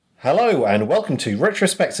Hello and welcome to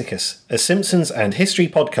Retrospecticus, a Simpsons and history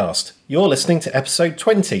podcast. You're listening to episode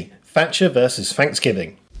 20, Thatcher vs.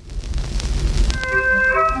 Thanksgiving.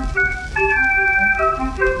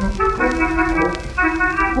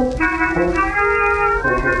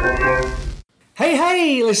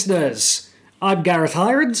 Hey, listeners! I'm Gareth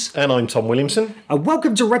Hirons. And I'm Tom Williamson. And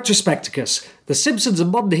welcome to Retrospecticus, the Simpsons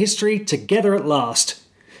and modern history together at last.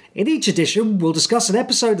 In each edition, we'll discuss an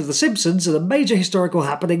episode of The Simpsons and a major historical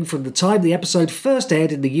happening from the time the episode first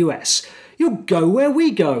aired in the US. You'll go where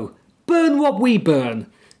we go. Burn what we burn.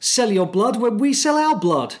 Sell your blood when we sell our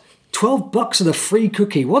blood. $12 and a free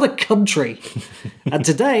cookie. What a country. And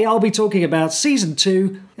today I'll be talking about Season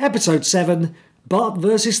 2, Episode 7, Bart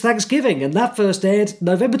vs. Thanksgiving, and that first aired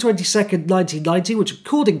November 22nd, 1990, which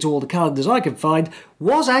according to all the calendars I can find,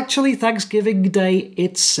 was actually Thanksgiving Day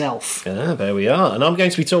itself. There we are. And I'm going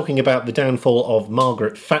to be talking about the downfall of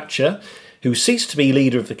Margaret Thatcher, who ceased to be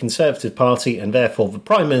leader of the Conservative Party and therefore the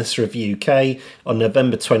Prime Minister of the UK on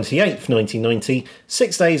November 28th, 1990,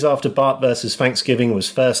 6 days after Bart vs. Thanksgiving was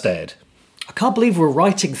first aired. I can't believe we're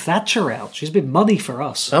writing Thatcher out. She's been money for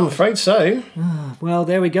us. I'm afraid so. Well,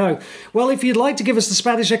 there we go. Well, if you'd like to give us the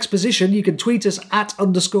Spanish exposition, you can tweet us at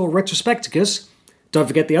 _Retrospecticus. Don't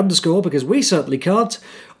forget the underscore, because we certainly can't.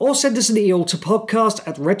 Or send us an email to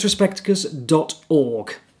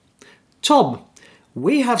podcast@retrospecticus.org. Tom,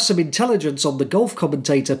 we have some intelligence on the golf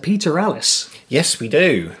commentator Peter Alliss. Yes, we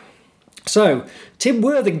do. So, Tim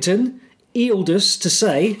Worthington emailed us to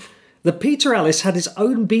say that Peter Alliss had his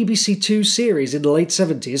own BBC Two series in the late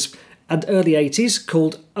 70s and early 80s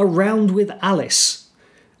called Around with Alliss,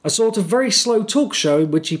 a sort of very slow talk show in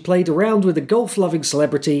which he played around with a golf-loving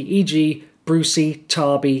celebrity, e.g. Brucey,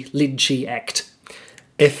 Tarby, Lynchy, Echt.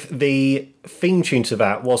 If the theme tune to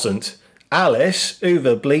that wasn't Alice, who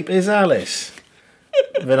the bleep is Alice,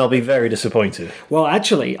 then I'll be very disappointed. Well,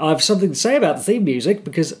 actually, I have something to say about the theme music,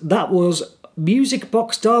 because that was Music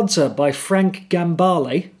Box Dancer by Frank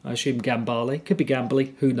Gambale. I assume Gambale. Could be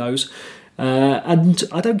Gambly. Who knows? And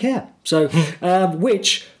I don't care. So,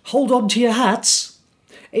 which, hold on to your hats,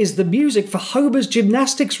 is the music for Homer's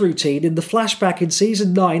gymnastics routine in the flashback in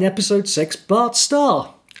Season 9, Episode 6, Bart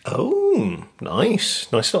Star. Oh,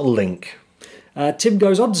 nice. Nice little link. Tim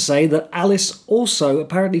goes on to say that Alliss also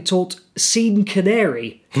apparently taught Sean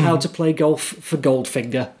Canary how to play golf for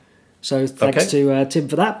Goldfinger. So thanks to Tim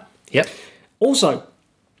for that. Yep. Also,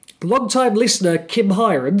 long-time listener Kim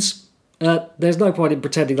Hirons, there's no point in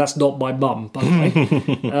pretending that's not my mum, by the way.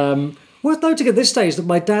 Worth noting at this stage that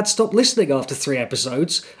my dad stopped listening after 3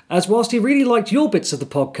 episodes, as whilst he really liked your bits of the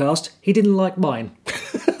podcast, he didn't like mine.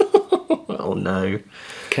 Oh no.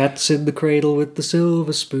 Cat's in the cradle with the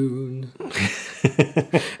silver spoon.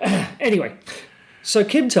 Anyway, so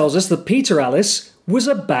Kim tells us that Peter Alliss was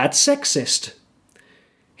a bad sexist.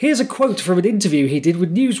 Here's a quote from an interview he did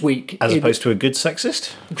with Newsweek. As opposed to a good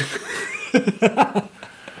sexist?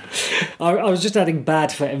 I was just adding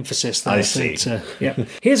bad for emphasis there. I see. Yeah.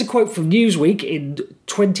 Here's a quote from Newsweek in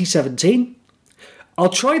 2017. I'll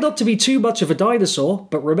try not to be too much of a dinosaur,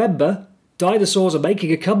 but remember, dinosaurs are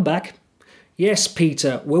making a comeback. Yes,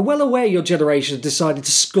 Peter, we're well aware your generation has decided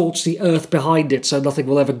to scorch the earth behind it so nothing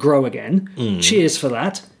will ever grow again. Cheers for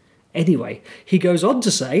that. Anyway, he goes on to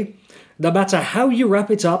say, no matter how you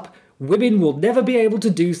wrap it up, women will never be able to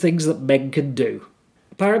do things that men can do.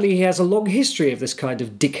 Apparently he has a long history of this kind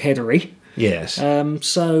of dickheadery. Yes.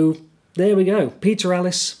 So, there we go. Peter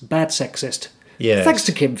Alliss, bad sexist. Yes. Thanks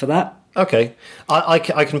to Kim for that. Okay. I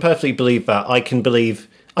can perfectly believe that. I can believe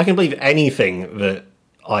anything that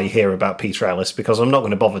I hear about Peter Alliss, because I'm not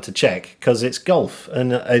going to bother to check, because it's golf,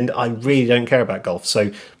 and I really don't care about golf.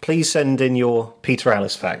 So please send in your Peter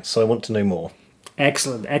Alliss facts. I want to know more.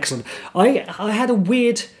 Excellent. I had a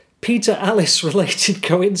weird Peter Alliss related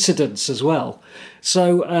coincidence as well.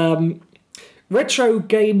 So, Retro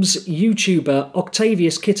Games YouTuber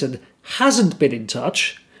Octavius Kitten hasn't been in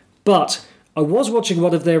touch, but I was watching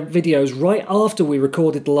one of their videos right after we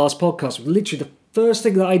recorded the last podcast. Literally the first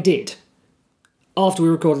thing that I did after we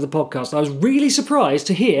recorded the podcast. I was really surprised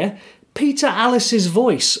to hear Peter Alliss's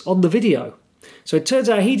voice on the video. So it turns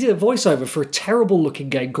out he did a voiceover for a terrible-looking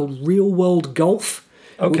game called Real World Golf,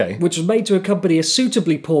 which was made to accompany a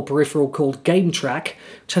suitably poor peripheral called Game Track,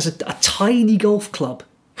 which has a tiny golf club.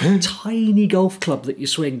 Tiny golf club that you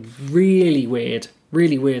swing. Really weird.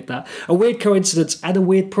 Really weird, that. A weird coincidence and a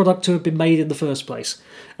weird product to have been made in the first place.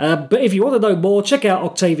 But if you want to know more, check out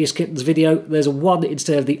Octavius Kitten's video. There's a 1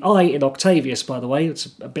 instead of the I in Octavius, by the way. It's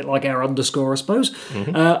a bit like our underscore, I suppose.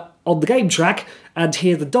 On the Game Track, and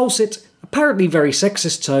hear the dulcet apparently very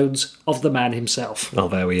sexist tones of the man himself. Oh,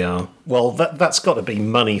 there we are. Well, that's got to be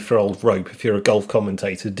money for old rope if you're a golf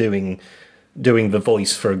commentator doing the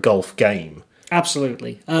voice for a golf game.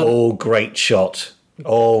 Absolutely. Oh, great shot.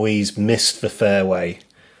 Oh, he's missed the fairway.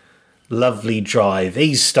 Lovely drive.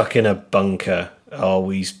 He's stuck in a bunker. Oh,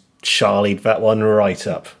 he's charlied that one right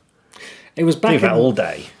up. It was Do that all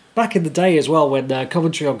day. Back in the day as well, when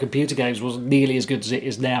commentary on computer games wasn't nearly as good as it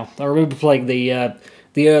is now. I remember playing the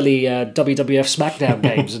early WWF SmackDown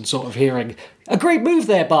games and sort of hearing, a great move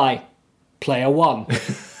there by player one.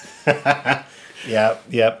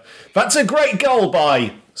 Yep. That's a great goal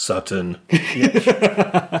by Sutton.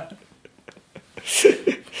 Yep.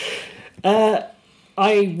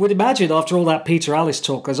 I would imagine after all that Peter Alice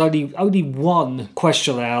talk, there's only one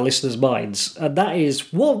question on our listeners' minds, and that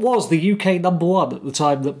is, what was the UK number one at the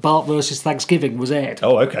time that Bart vs. Thanksgiving was aired?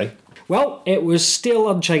 Oh, okay. Well, it was still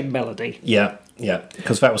Unchained Melody. Yeah,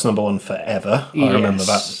 because that was number one forever. I remember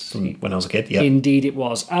that from when I was a kid. Yeah, Indeed it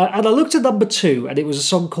was. And I looked at number two, and it was a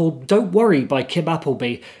song called Don't Worry by Kim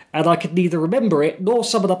Appleby, and I could neither remember it nor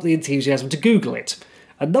summon up the enthusiasm to Google it.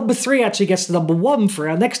 And number three actually gets to number one for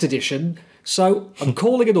our next edition, so I'm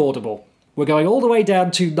calling it audible. We're going all the way down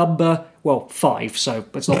to number, 5, so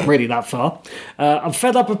it's not really that far. I'm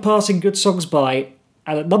fed up of passing good songs by,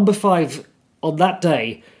 and at number 5 on that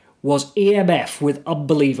day was EMF with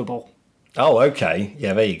Unbelievable. Oh, okay.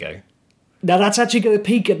 Yeah, there you go. Now, that's actually going to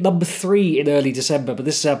peak at number 3 in early December, but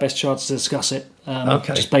this is our best chance to discuss it,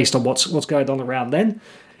 just based on what's going on around then.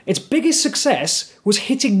 Its biggest success was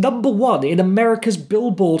hitting number 1 in America's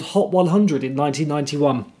Billboard Hot 100 in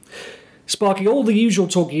 1991, sparking all the usual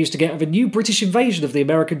talk you used to get of a new British invasion of the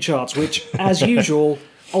American charts, which, as usual,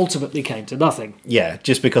 ultimately came to nothing. Yeah,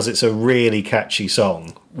 just because it's a really catchy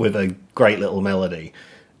song with a great little melody,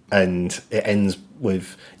 and it ends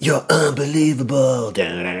with "You're unbelievable."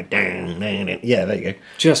 Yeah, there you go.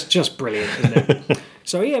 Just brilliant, isn't it?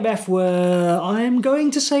 So EMF were, I'm going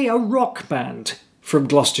to say, a rock band from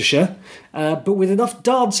Gloucestershire, but with enough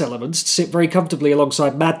dance elements to sit very comfortably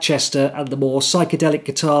alongside Manchester and the more psychedelic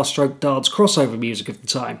guitar stroke dance crossover music of the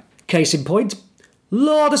time. Case in point,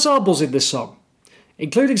 lot of samples in this song,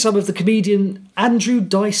 including some of the comedian Andrew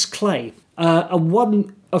Dice Clay, and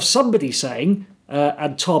one of somebody saying,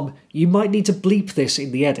 and Tom, you might need to bleep this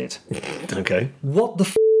in the edit. Okay. What the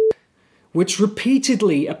f***, which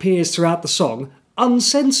repeatedly appears throughout the song,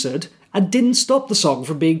 uncensored, and didn't stop the song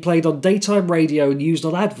from being played on daytime radio and used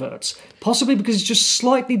on adverts, possibly because it's just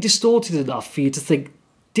slightly distorted enough for you to think,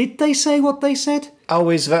 did they say what they said? Oh,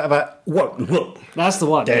 is that about what? Look. That's the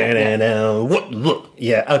one. What? Look.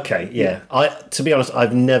 Yeah. Okay. Yeah. To be honest,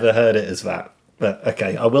 I've never heard it as that, but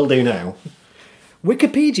okay, I will do now.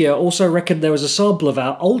 Wikipedia also reckoned there was a sample of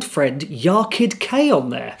our old friend Yarkid K on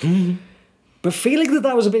there. But feeling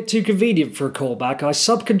that was a bit too convenient for a callback, I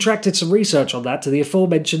subcontracted some research on that to the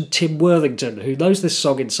aforementioned Tim Worthington, who knows this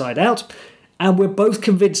song inside out, and we're both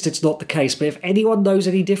convinced it's not the case, but if anyone knows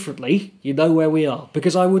any differently, you know where we are,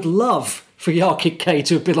 because I would love for Yarkid K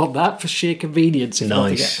to have been on that for sheer convenience, if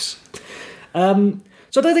nothing else.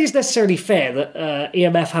 So I don't think it's necessarily fair that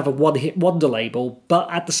EMF have a one-hit wonder label,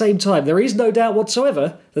 but at the same time, there is no doubt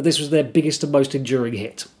whatsoever that this was their biggest and most enduring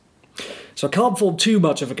hit. So I can't form too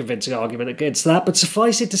much of a convincing argument against that, but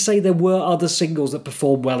suffice it to say there were other singles that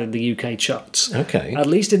performed well in the UK charts. Okay. At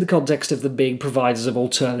least in the context of them being providers of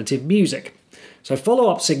alternative music. So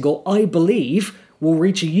follow-up single, I Believe, will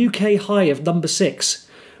reach a UK high of number 6.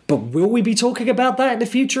 But will we be talking about that in a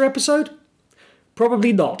future episode?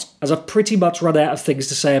 Probably not, as I've pretty much run out of things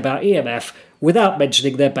to say about EMF without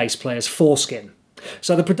mentioning their bass player's foreskin.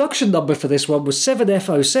 So the production number for this one was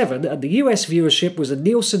 7F07, and the US viewership was a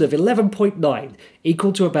Nielsen of 11.9,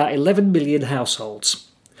 equal to about 11 million households.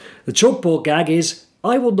 The chalkboard gag is,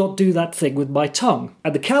 I will not do that thing with my tongue,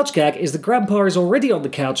 and the couch gag is that Grandpa is already on the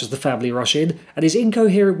couch as the family rush in, and is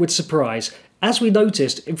incoherent with surprise, as we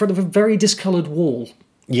noticed, in front of a very discoloured wall.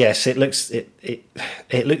 Yes, it looks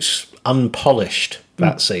unpolished,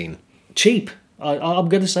 that scene. Cheap. I'm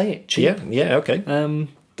going to say it. Cheap. Yeah, okay.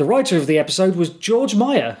 The writer of the episode was George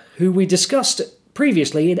Meyer, who we discussed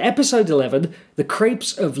previously in episode 11, The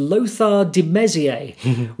Crepes of Lothar de Maizière,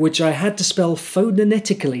 which I had to spell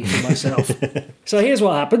phonetically for myself. So here's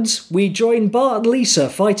what happens. We join Bart and Lisa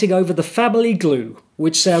fighting over the family glue,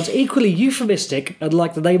 which sounds equally euphemistic and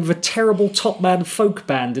like the name of a terrible top man folk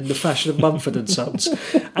band in the fashion of Mumford & Sons.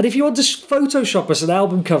 And if you want to Photoshop us an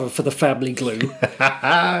album cover for the family glue,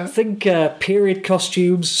 think period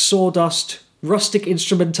costumes, sawdust, rustic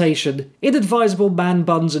instrumentation, inadvisable man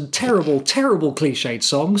buns, and terrible, terrible cliched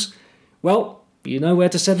songs, well, you know where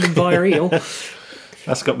to send them via eel.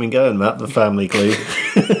 That's got me going, Matt, the family glue.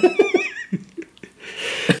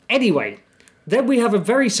 Anyway, then we have a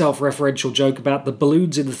very self-referential joke about the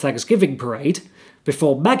balloons in the Thanksgiving parade,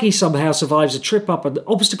 before Maggie somehow survives a trip up an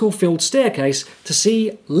obstacle-filled staircase to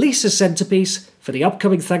see Lisa's centerpiece for the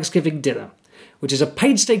upcoming Thanksgiving dinner, which is a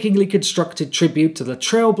painstakingly constructed tribute to the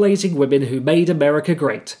trailblazing women who made America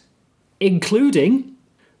great, including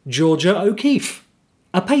Georgia O'Keeffe,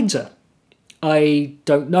 a painter. I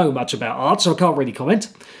don't know much about art, so I can't really comment,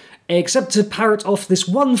 except to parrot off this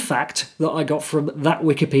one fact that I got from that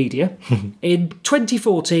Wikipedia. In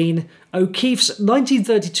 2014, O'Keeffe's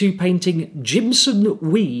 1932 painting Jimson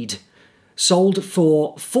Weed sold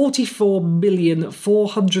for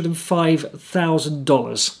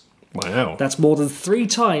 $44,405,000. Wow. That's more than 3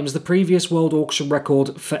 times the previous world auction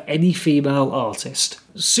record for any female artist.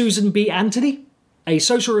 Susan B. Anthony, a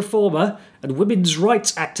social reformer and women's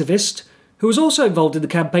rights activist who was also involved in the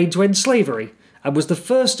campaign to end slavery and was the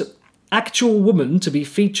first actual woman to be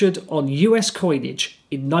featured on US coinage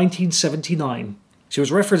in 1979. She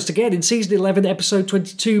was referenced again in Season 11, Episode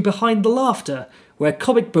 22, Behind the Laughter, where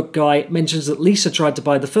Comic Book Guy mentions that Lisa tried to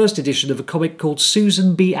buy the first edition of a comic called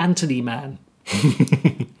Susan B. Anthony Man.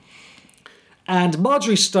 And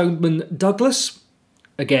Marjorie Stoneman Douglas,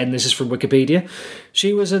 again, this is from Wikipedia,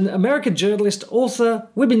 she was an American journalist, author,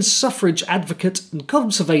 women's suffrage advocate, and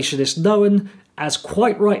conservationist known, as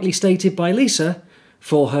quite rightly stated by Lisa,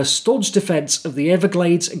 for her staunch defence of the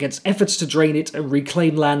Everglades against efforts to drain it and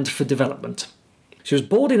reclaim land for development. She was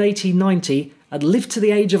born in 1890 and lived to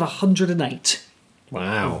the age of 108.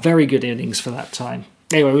 Wow. Very good innings for that time.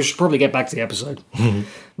 Anyway, we should probably get back to the episode.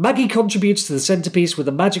 Maggie contributes to the centrepiece with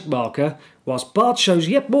a magic marker, whilst Bart shows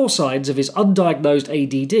yet more signs of his undiagnosed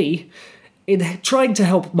ADD in trying to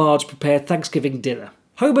help Marge prepare Thanksgiving dinner.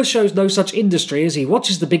 Homer shows no such industry as he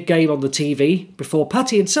watches the big game on the TV before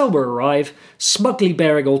Patty and Selma arrive, smugly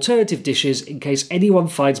bearing alternative dishes in case anyone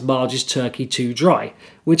finds Marge's turkey too dry,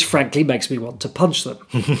 which frankly makes me want to punch them.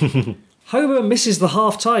 Homer misses the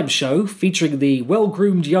half-time show featuring the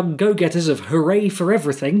well-groomed young go-getters of Hooray for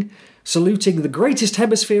Everything, saluting the greatest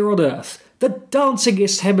hemisphere on Earth, the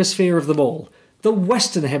dancingest hemisphere of them all, the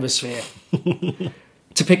Western Hemisphere,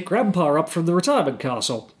 to pick Grandpa up from the retirement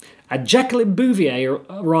castle. And Jacqueline Bouvier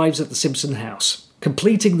arrives at the Simpson house,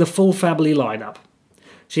 completing the full family lineup.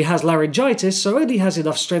 She has laryngitis, so only has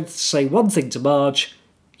enough strength to say one thing to Marge: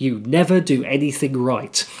 "You never do anything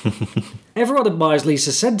right." Everyone admires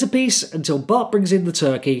Lisa's centrepiece until Bart brings in the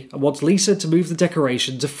turkey and wants Lisa to move the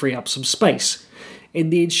decoration to free up some space. In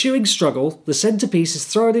the ensuing struggle, the centrepiece is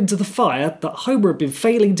thrown into the fire that Homer had been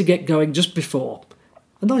failing to get going just before.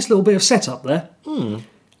 A nice little bit of setup there.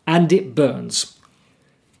 And it burns.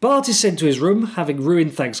 Bart is sent to his room, having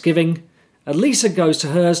ruined Thanksgiving, and Lisa goes to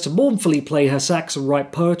hers to mournfully play her sax and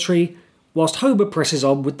write poetry, whilst Homer presses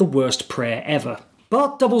on with the worst prayer ever.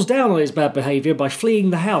 Bart doubles down on his bad behaviour by fleeing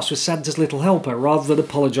the house with Santa's little helper rather than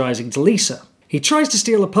apologising to Lisa. He tries to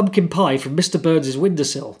steal a pumpkin pie from Mr. Burns'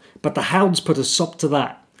 windowsill, but the hounds put a stop to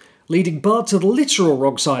that, leading Bart to the literal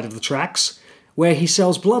wrong side of the tracks, where he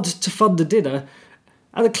sells blood to fund a dinner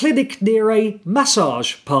at a clinic near a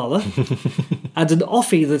massage parlour, and an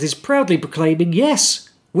offie that is proudly proclaiming, "Yes,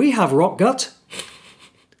 we have rock gut."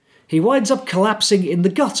 He winds up collapsing in the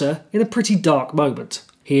gutter in a pretty dark moment.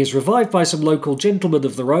 He is revived by some local gentlemen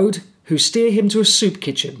of the road, who steer him to a soup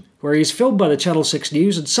kitchen, where he is filmed by the Channel 6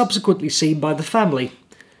 News and subsequently seen by the family.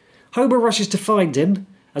 Homer rushes to find him,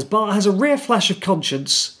 as Bart has a rare flash of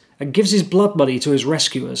conscience, and gives his blood money to his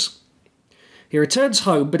rescuers. He returns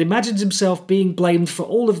home but imagines himself being blamed for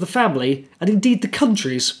all of the family, and indeed the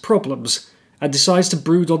country's, problems, and decides to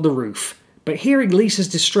brood on the roof. But hearing Lisa's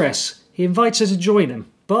distress, he invites her to join him.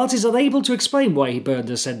 Bart is unable to explain why he burned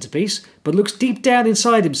her centrepiece, but looks deep down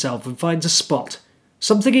inside himself and finds a spot.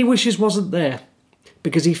 Something he wishes wasn't there,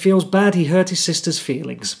 because he feels bad he hurt his sister's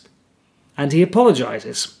feelings. And he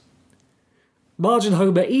apologises. Marge and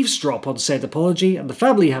Homer eavesdrop on said apology, and the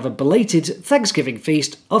family have a belated Thanksgiving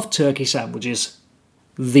feast of turkey sandwiches.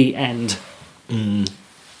 The end.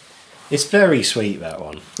 It's very sweet, that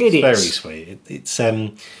one. It is. Very sweet. It's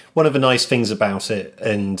one of the nice things about it,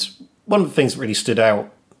 and one of the things that really stood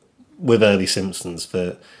out with early Simpsons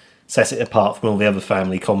that set it apart from all the other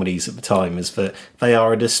family comedies at the time is that they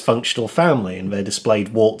are a dysfunctional family, and they're displayed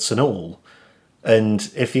warts and all. And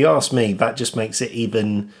if you ask me, that just makes it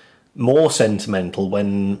even more sentimental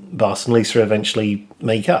when Bart and Lisa eventually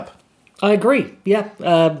make up. I agree, yeah,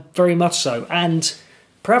 very much so. And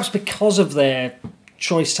perhaps because of their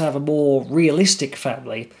choice to have a more realistic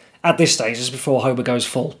family, at this stage, just before Homer goes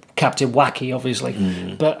full Captain Wacky, obviously.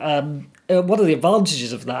 But one of the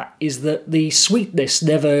advantages of that is that the sweetness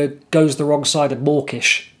never goes the wrong side of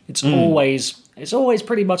mawkish. It's always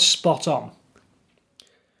pretty much spot on.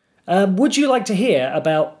 Would you like to hear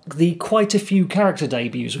about the quite a few character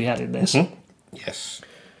debuts we had in this? Yes.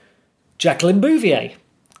 Jacqueline Bouvier,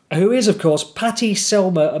 who is, of course, Patty,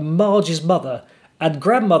 Selma and Marge's mother, and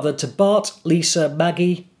grandmother to Bart, Lisa,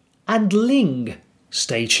 Maggie, and Ling.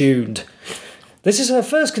 Stay tuned. This is her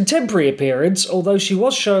first contemporary appearance, although she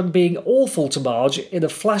was shown being awful to Marge in a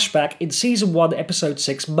flashback in Season 1, Episode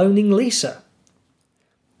 6, Moaning Lisa.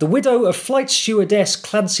 The widow of flight stewardess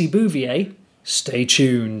Clancy Bouvier. Stay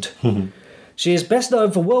tuned. She is best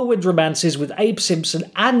known for whirlwind romances with Abe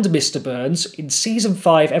Simpson and Mr. Burns in Season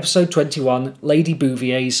 5, Episode 21, Lady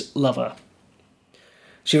Bouvier's Lover.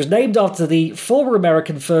 She was named after the former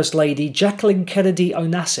American First Lady Jacqueline Kennedy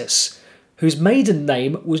Onassis, whose maiden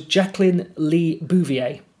name was Jacqueline Lee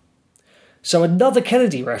Bouvier. So another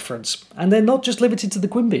Kennedy reference, and they're not just limited to the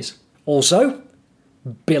Quimbies. Also,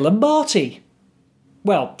 Bill and Marty.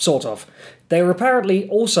 Well, sort of. They were apparently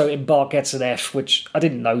also in Bart Gets an F, which I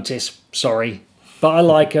didn't notice, sorry. But I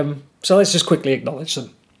like them, so let's just quickly acknowledge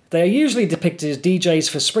them. They are usually depicted as DJs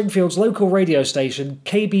for Springfield's local radio station,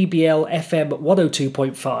 KBBL FM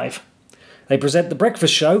 102.5. They present the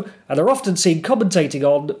breakfast show and are often seen commentating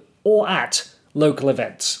on or at local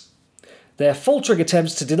events. Their faltering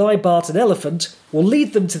attempts to deny Bart an elephant will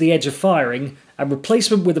lead them to the edge of firing and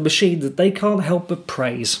replacement with a machine that they can't help but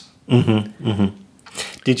praise.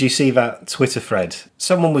 Did you see that Twitter thread?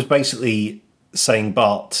 Someone was basically saying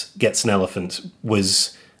Bart Gets an Elephant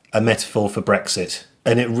was a metaphor for Brexit.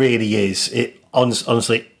 And it really is. It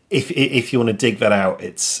honestly, if you want to dig that out,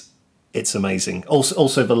 it's amazing.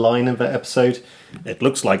 Also, the line of that episode, it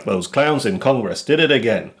looks like those clowns in Congress did it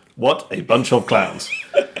again. What a bunch of clowns.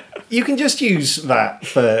 You can just use that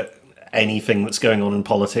for anything that's going on in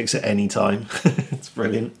politics at any time. It's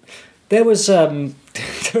brilliant. There was a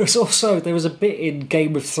bit in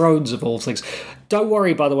Game of Thrones of all things. Don't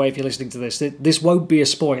worry, by the way, if you're listening to this. This won't be a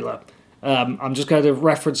spoiler. I'm just going to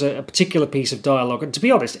reference a particular piece of dialogue, and to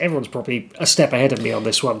be honest, everyone's probably a step ahead of me on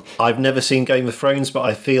this one. I've never seen Game of Thrones, but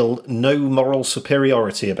I feel no moral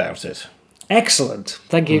superiority about it. Excellent,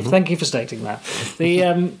 thank you, thank you for stating that.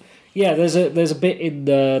 There's a bit in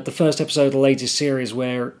the first episode of the latest series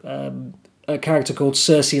where a character called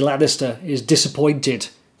Cersei Lannister is disappointed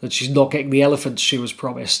that she's not getting the elephants she was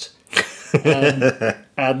promised.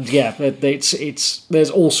 And yeah, there's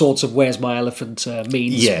all sorts of "Where's my elephant"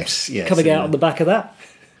 memes coming out on the back of that.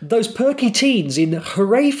 Those perky teens in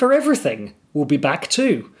Hooray for Everything will be back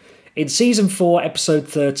too in Season 4, Episode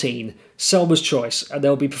 13, Selma's Choice, and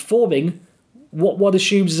they'll be performing what one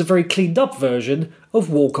assumes is a very cleaned up version of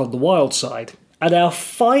Walk on the Wild Side. And our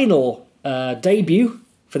final debut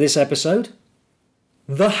for this episode,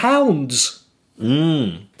 The Hounds.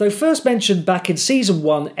 Though first mentioned back in Season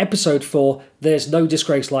 1, Episode 4, There's No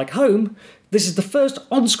Disgrace Like Home, this is the first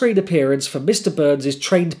on-screen appearance for Mr. Burns'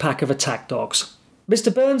 trained pack of attack dogs.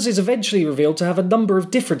 Mr. Burns is eventually revealed to have a number of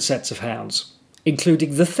different sets of hounds,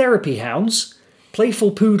 including the Therapy Hounds, playful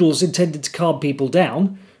poodles intended to calm people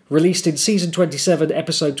down, released in Season 27,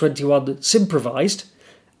 Episode 21, Simprovised,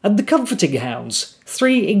 and the Comforting Hounds,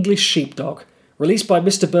 3 English sheepdog, released by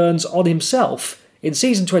Mr. Burns on himself in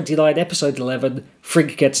Season 29, Episode 11,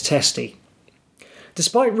 Frink Gets Testy.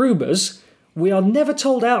 Despite rumours, we are never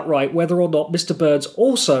told outright whether or not Mr. Burns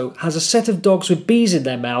also has a set of dogs with bees in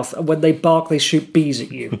their mouth, and when they bark they shoot bees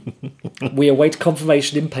at you. We await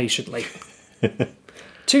confirmation impatiently.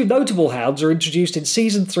 2 notable hounds are introduced in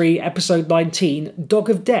Season 3, Episode 19,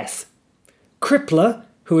 Dog of Death. Crippler,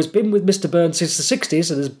 who has been with Mr. Burns since the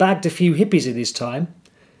 60s and has bagged a few hippies in his time,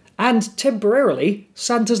 and, temporarily,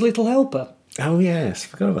 Santa's Little Helper. Oh yes,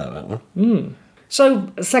 forgot about that one.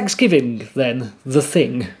 So, Thanksgiving, then, the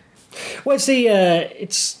thing. Well,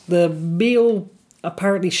 it's the meal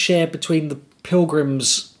apparently shared between the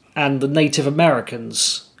Pilgrims and the Native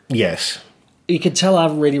Americans. Yes. You can tell I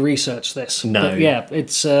haven't really researched this. No. But yeah,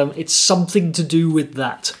 it's something to do with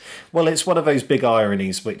that. Well, it's one of those big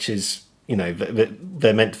ironies, which is,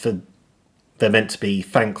 they're meant to be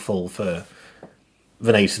thankful for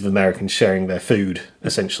the Native Americans sharing their food,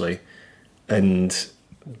 essentially. And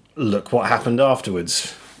look what happened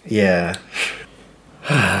afterwards. Yeah.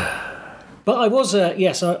 But I was,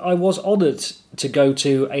 I was honoured to go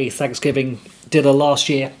to a Thanksgiving dinner last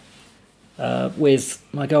year with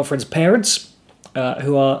my girlfriend's parents,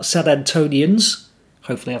 who are San Antonians.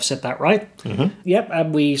 Hopefully I've said that right. Mm-hmm. Yep,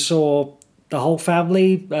 and we saw the whole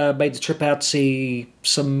family, made the trip out to see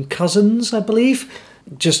some cousins, I believe.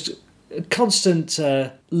 Just constant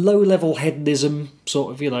low-level hedonism,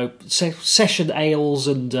 sort of, session ales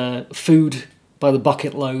and food by the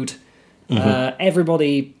bucket load. Mm-hmm.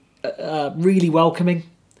 Everybody really welcoming.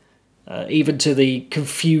 even to the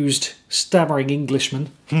confused, stammering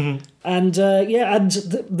Englishman. And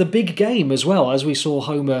the big game as well, as we saw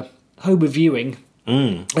Homer viewing.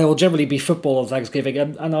 There will generally be football on Thanksgiving,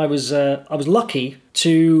 and I was lucky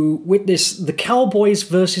to witness the Cowboys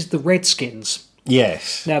versus the Redskins.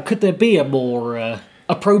 Yes. Now, could there be a more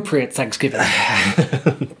appropriate Thanksgiving?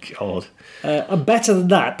 God. And better than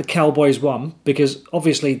that, the Cowboys won, because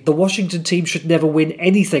obviously the Washington team should never win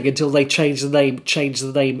anything until they change the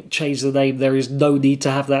name. There is no need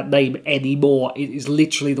to have that name anymore. It is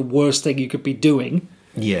literally the worst thing you could be doing.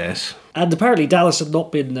 Yes. And apparently Dallas had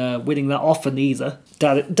not been winning that often either.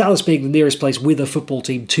 Dallas being the nearest place with a football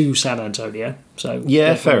team to San Antonio. So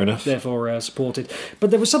yeah, fair enough. Therefore supported. But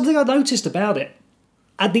there was something I noticed about it.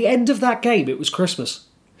 At the end of that game, it was Christmas.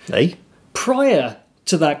 Hey? Prior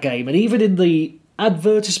to that game, and even in the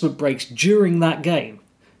advertisement breaks during that game,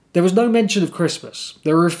 there was no mention of Christmas.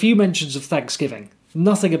 There were a few mentions of Thanksgiving.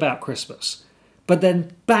 Nothing about Christmas. But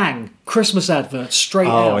then, bang, Christmas advert straight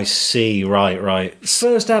out. Oh, I see. Right.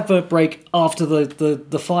 First advert break after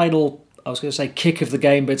the final, I was going to say kick of the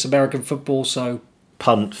game, but it's American football, so...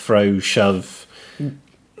 Punt, throw, shove,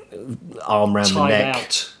 arm round the neck.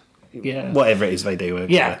 Out. Yeah. Whatever it is they do.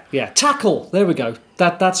 Yeah. Tackle. There we go.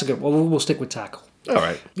 That's a good one. We'll stick with tackle. All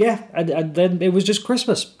right. Yeah, and then it was just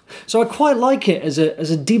Christmas. So I quite like it as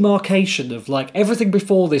a demarcation of, like, everything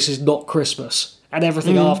before this is not Christmas, and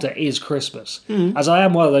everything after is Christmas. As I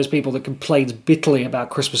am one of those people that complains bitterly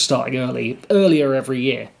about Christmas starting earlier every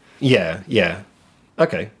year. Yeah.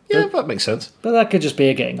 Okay. Yeah, that makes sense. But that could just be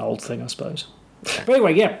a getting old thing, I suppose. But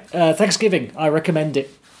anyway, Thanksgiving, I recommend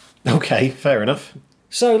it. Okay, fair enough.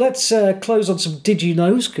 So let's close on some Did You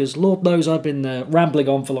Knows, because Lord knows I've been rambling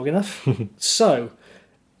on for long enough. So,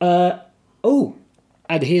 and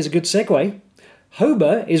here's a good segue.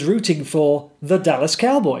 Homer is rooting for the Dallas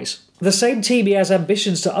Cowboys, the same team he has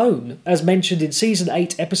ambitions to own, as mentioned in Season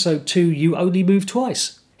 8, Episode 2, You Only Move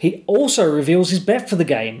Twice. He also reveals his bet for the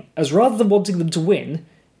game, as rather than wanting them to win,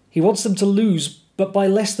 he wants them to lose, but by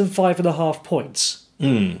less than 5.5 points.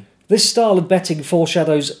 This style of betting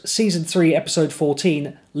foreshadows Season 3, Episode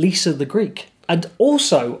 14, Lisa the Greek. And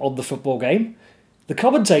also on the football game, the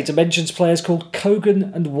commentator mentions players called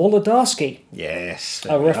Kogan and Wolodarski. Yes.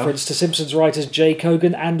 A reference to Simpsons writers Jay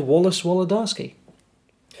Kogan and Wallace Wolodarski.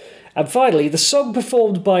 And finally, the song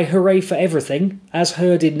performed by Hooray for Everything, as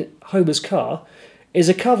heard in Homer's car, is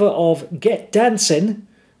a cover of Get Dancin'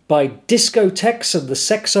 by Discotheques and the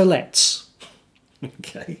Sexolettes.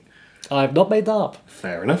 Okay. I have not made that up.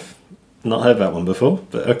 Fair enough. Not heard that one before,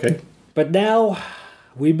 but okay. But now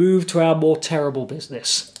we move to our more terrible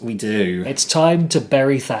business. We do. It's time to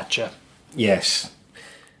bury Thatcher. Yes.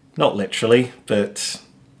 Not literally, but...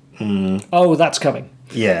 Oh, that's coming.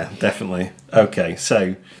 Yeah, definitely. Okay,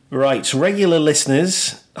 so... Right, regular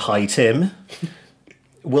listeners, hi Tim,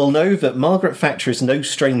 will know that Margaret Thatcher is no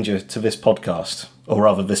stranger to this podcast. Or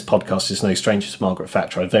rather, this podcast is no stranger to Margaret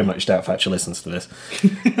Thatcher. I very much doubt Thatcher listens to this.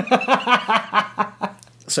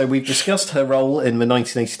 So we've discussed her role in the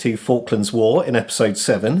 1982 Falklands War in Episode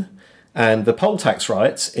 7, and the poll tax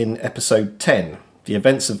riots in Episode 10, the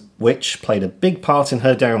events of which played a big part in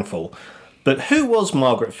her downfall. But who was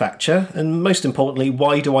Margaret Thatcher, and most importantly,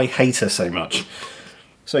 why do I hate her so much?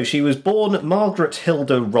 So she was born Margaret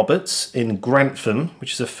Hilda Roberts in Grantham,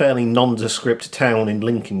 which is a fairly nondescript town in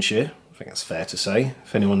Lincolnshire. I think that's fair to say,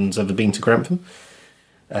 if anyone's ever been to Grantham.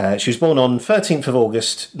 She was born on 13th of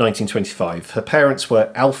August 1925. Her parents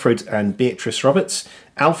were Alfred and Beatrice Roberts.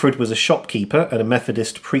 Alfred was a shopkeeper and a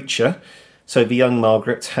Methodist preacher, so the young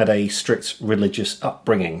Margaret had a strict religious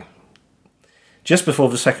upbringing. Just before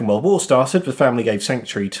the Second World War started, the family gave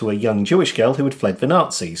sanctuary to a young Jewish girl who had fled the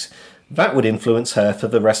Nazis. That would influence her for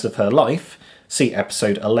the rest of her life. See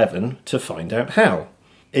episode 11 to find out how.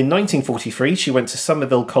 In 1943, she went to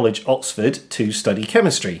Somerville College, Oxford, to study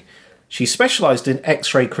chemistry. She specialised in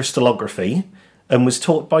X-ray crystallography and was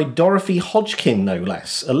taught by Dorothy Hodgkin, no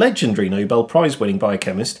less, a legendary Nobel Prize-winning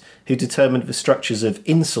biochemist who determined the structures of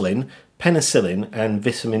insulin, penicillin and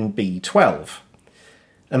vitamin B12.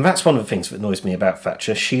 And that's one of the things that annoys me about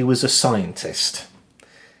Thatcher. She was a scientist.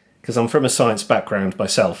 Because I'm from a science background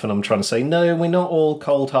myself, and I'm trying to say, no, we're not all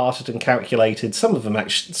cold-hearted and calculated. Some of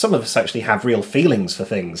us actually have real feelings for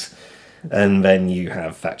things. And then you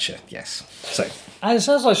have Thatcher, yes. So. And it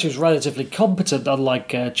sounds like she was relatively competent, unlike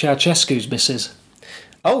Ceausescu's missus.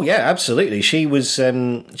 Oh yeah, absolutely. She was.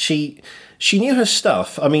 She knew her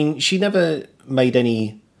stuff. I mean, she never made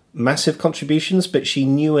any massive contributions, but she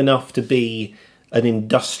knew enough to be an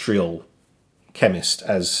industrial chemist,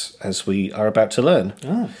 as we are about to learn.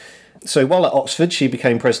 Oh. So while at Oxford, she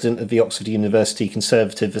became president of the Oxford University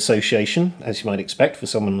Conservative Association, as you might expect for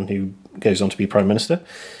someone who goes on to be Prime Minister.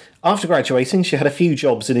 After graduating, she had a few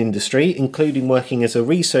jobs in industry, including working as a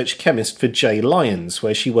research chemist for J. Lyons,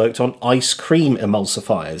 where she worked on ice cream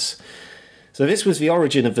emulsifiers. So this was the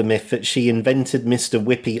origin of the myth that she invented Mr.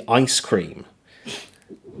 Whippy ice cream.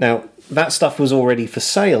 Now, that stuff was already for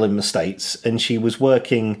sale in the States, and she was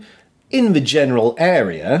working in the general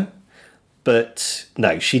area, but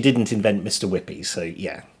no, she didn't invent Mr. Whippy, so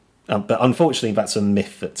yeah. But unfortunately, that's a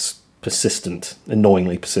myth that's persistent,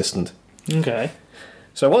 annoyingly persistent. Okay.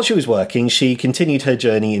 So while she was working, she continued her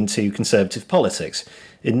journey into Conservative politics.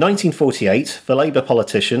 In 1948, the Labour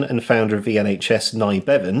politician and founder of the NHS, Nye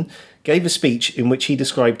Bevan, gave a speech in which he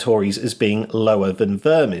described Tories as being lower than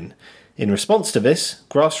vermin. In response to this,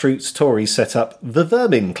 grassroots Tories set up the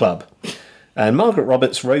Vermin Club, and Margaret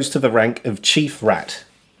Roberts rose to the rank of Chief Rat.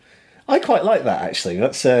 I quite like that, actually.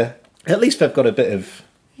 That's at least they've got a bit of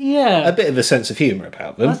a sense of humour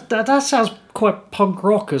about them. That sounds quite punk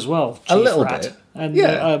rock as well. Chief A little Rat. bit. And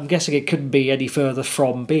Yeah. I'm guessing it couldn't be any further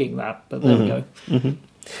from being that, but there we go.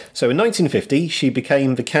 So in 1950, she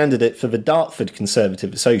became the candidate for the Dartford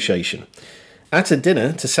Conservative Association. At a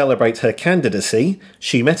dinner to celebrate her candidacy,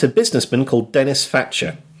 she met a businessman called Dennis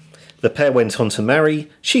Thatcher. The pair went on to marry,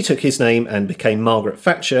 she took his name and became Margaret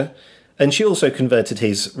Thatcher, and she also converted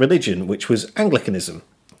his religion, which was Anglicanism.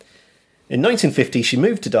 In 1950, she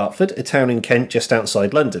moved to Dartford, a town in Kent just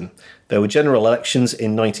outside London. There were general elections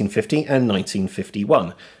in 1950 and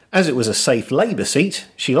 1951. As it was a safe Labour seat,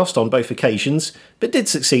 she lost on both occasions, but did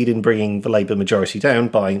succeed in bringing the Labour majority down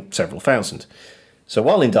by several thousand. So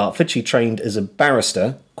while in Dartford, she trained as a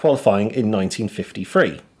barrister, qualifying in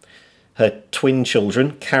 1953. Her twin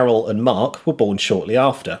children, Carol and Mark, were born shortly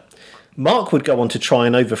after. Mark would go on to try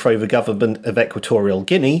and overthrow the government of Equatorial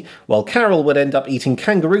Guinea, while Carol would end up eating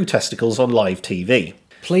kangaroo testicles on live TV.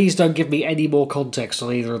 Please don't give me any more context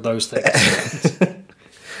on either of those things.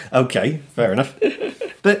 Okay, fair enough.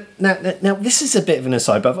 But now this is a bit of an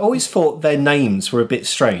aside, but I've always thought their names were a bit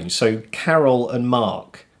strange. So Carol and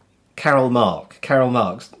Mark. Carol Mark.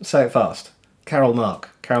 Say it fast. Carol Mark.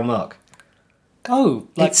 Oh,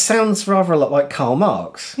 like... It sounds rather a lot like Karl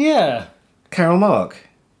Marx. Yeah. Carol Mark.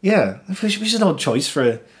 Yeah, which is an odd choice for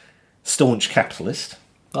a staunch capitalist.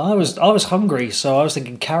 I was hungry, so I was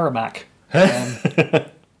thinking Karamak.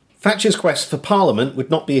 Thatcher's quest for Parliament would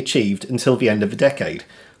not be achieved until the end of the decade.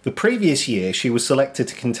 The previous year, she was selected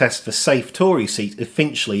to contest the safe Tory seat of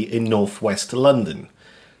Finchley in north-west London.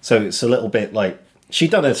 So it's a little bit like... She'd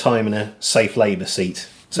done her time in a safe Labour seat,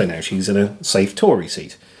 so now she's in a safe Tory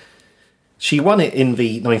seat. She won it in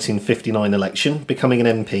the 1959 election, becoming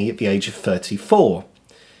an MP at the age of 34.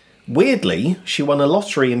 Weirdly, she won a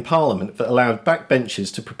lottery in Parliament that allowed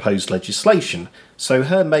backbenchers to propose legislation, so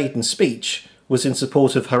her maiden speech was in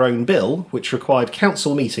support of her own bill, which required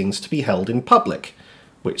council meetings to be held in public,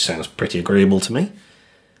 which sounds pretty agreeable to me.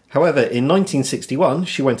 However, in 1961,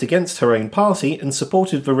 she went against her own party and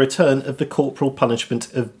supported the return of the corporal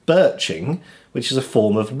punishment of birching, which is a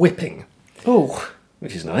form of whipping. Oh.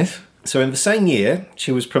 Which is nice. So in the same year,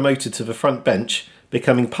 she was promoted to the front bench,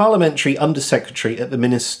 becoming Parliamentary Under-Secretary at the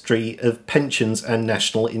Ministry of Pensions and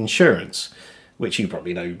National Insurance, which you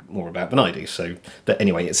probably know more about than I do. So, but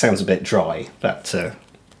anyway, it sounds a bit dry. That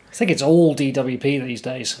I think it's all DWP these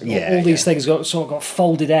days. Yeah, all these things got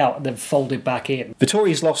folded out and then folded back in. The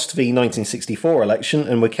Tories lost the 1964 election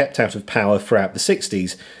and were kept out of power throughout the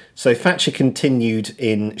 60s. So Thatcher continued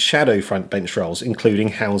in shadow frontbench roles, including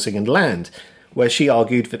housing and land, where she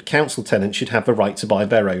argued that council tenants should have the right to buy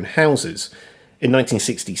their own houses. In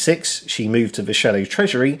 1966, she moved to the Shadow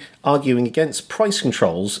Treasury, arguing against price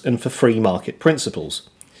controls and for free market principles.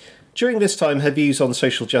 During this time, her views on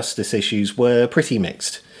social justice issues were pretty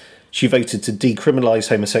mixed. She voted to decriminalise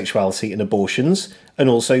homosexuality and abortions, and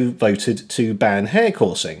also voted to ban hair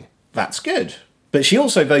coursing. That's good. But she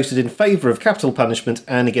also voted in favour of capital punishment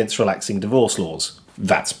and against relaxing divorce laws.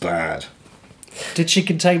 That's bad. Did she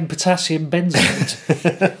contain potassium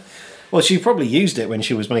benzoate? Well, she probably used it when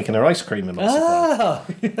she was making her ice cream emulsifier.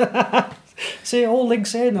 Ah! See, it all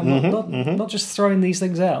links in. I'm not just throwing these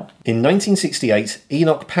things out. In 1968,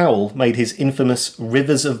 Enoch Powell made his infamous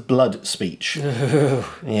Rivers of Blood speech.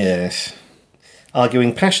 Yes.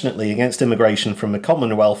 Arguing passionately against immigration from the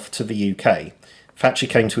Commonwealth to the UK. Thatcher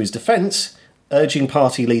came to his defence, urging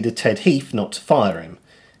party leader Ted Heath not to fire him.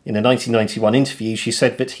 In a 1991 interview, she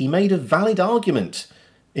said that he made a valid argument,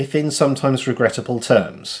 if in sometimes regrettable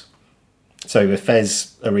terms. So if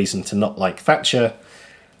there's a reason to not like Thatcher,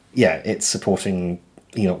 yeah, it's supporting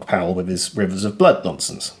Enoch Powell with his Rivers of Blood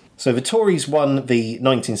nonsense. So the Tories won the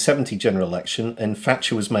 1970 general election, and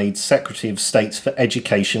Thatcher was made Secretary of State for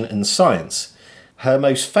Education and Science. Her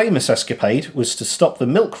most famous escapade was to stop the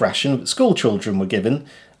milk ration that school children were given,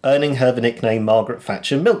 earning her the nickname Margaret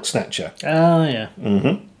Thatcher Milk Snatcher. Oh, yeah.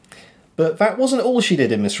 But that wasn't all she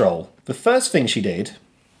did in this role. The first thing she did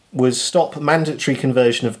was stop mandatory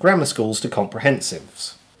conversion of grammar schools to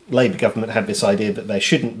comprehensives. Labour government had this idea that there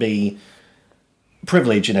shouldn't be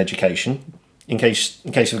privilege in education. In case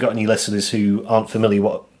we've got any listeners who aren't familiar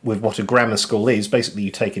with what a grammar school is, basically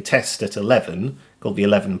you take a test at 11, called the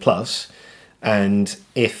 11 plus, and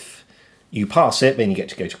if you pass it, then you get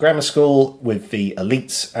to go to grammar school with the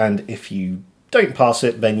elites, and if you don't pass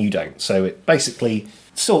it, then you don't. So it basically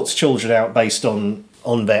sorts children out based on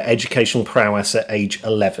their educational prowess at age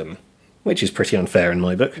 11, which is pretty unfair in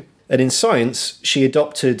my book. And in science, she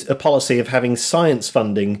adopted a policy of having science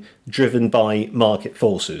funding driven by market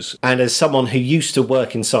forces. And as someone who used to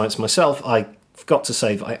work in science myself, I've got to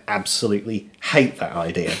say that I absolutely hate that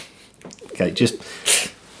idea. Okay, just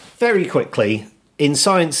very quickly, in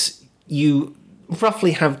science, you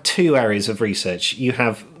roughly have two areas of research. You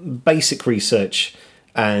have basic research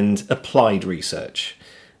and applied research.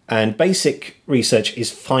 And basic research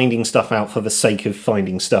is finding stuff out for the sake of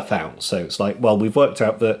finding stuff out. So it's like, well, we've worked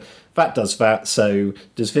out that does that, so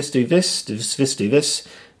does this do this, does this do this?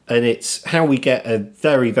 And it's how we get a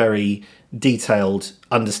very, very detailed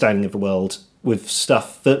understanding of the world with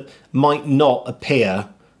stuff that might not appear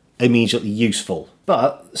immediately useful,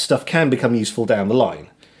 but stuff can become useful down the line.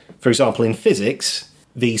 For example, in physics,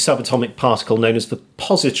 the subatomic particle known as the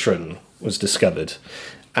positron was discovered.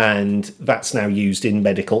 And that's now used in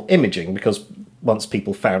medical imaging because once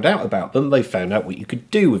people found out about them, they found out what you could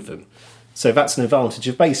do with them. So that's an advantage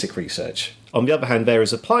of basic research. On the other hand, there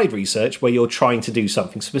is applied research where you're trying to do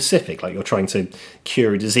something specific, like you're trying to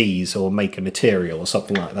cure a disease or make a material or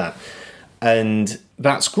something like that. And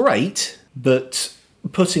that's great, but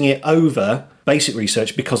putting it over basic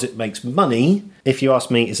research because it makes money, if you ask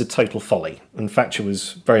me, is a total folly. And Thatcher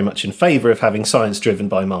was very much in favour of having science driven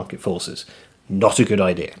by market forces. Not a good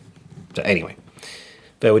idea. So anyway,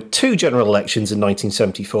 there were two general elections in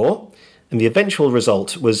 1974, and the eventual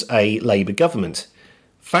result was a Labour government.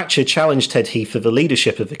 Thatcher challenged Ted Heath for the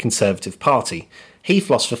leadership of the Conservative Party. Heath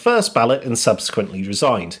lost the first ballot and subsequently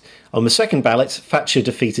resigned. On the second ballot, Thatcher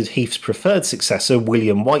defeated Heath's preferred successor,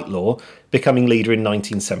 William Whitelaw, becoming leader in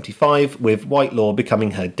 1975, with Whitelaw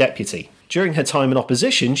becoming her deputy. During her time in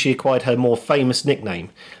opposition, she acquired her more famous nickname.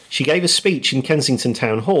 She gave a speech in Kensington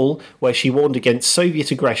Town Hall where she warned against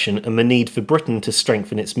Soviet aggression and the need for Britain to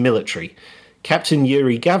strengthen its military. Captain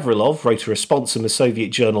Yuri Gavrilov wrote a response in the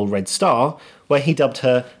Soviet journal Red Star, where he dubbed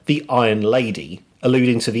her the Iron Lady,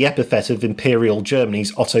 alluding to the epithet of Imperial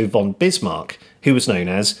Germany's Otto von Bismarck, who was known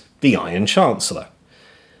as the Iron Chancellor.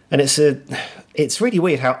 And it's really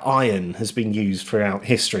weird how iron has been used throughout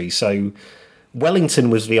history. So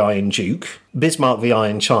Wellington was the Iron Duke, Bismarck the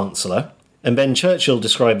Iron Chancellor, and then Churchill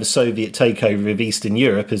described the Soviet takeover of Eastern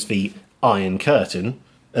Europe as the Iron Curtain,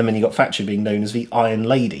 and then you got Thatcher being known as the Iron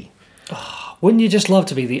Lady. Wouldn't you just love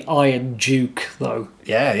to be the Iron Duke, though?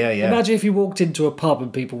 Yeah. Imagine if you walked into a pub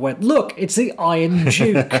and people went, "Look, it's the Iron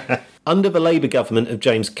Duke." Under the Labour government of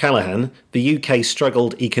James Callaghan, the UK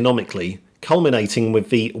struggled economically, culminating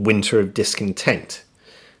with the Winter of Discontent.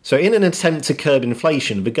 So in an attempt to curb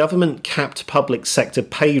inflation, the government capped public sector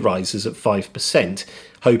pay rises at 5%,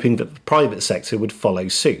 hoping that the private sector would follow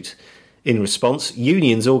suit. In response,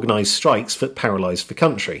 unions organised strikes that paralysed the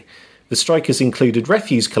country. The strikers included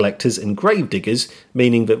refuse collectors and grave diggers,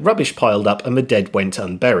 meaning that rubbish piled up and the dead went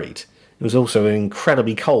unburied. It was also an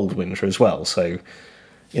incredibly cold winter as well, so,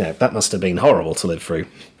 that must have been horrible to live through.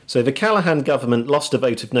 So the Callaghan government lost a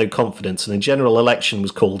vote of no confidence and a general election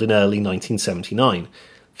was called in early 1979.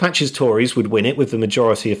 Thatcher's Tories would win it with a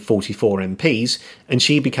majority of 44 MPs, and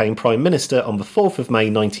she became Prime Minister on the 4th of May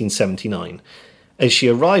 1979. As she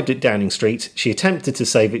arrived at Downing Street, she attempted to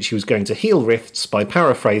say that she was going to heal rifts by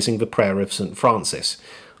paraphrasing the prayer of St. Francis.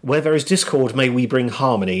 Where there is discord, may we bring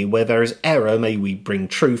harmony. Where there is error, may we bring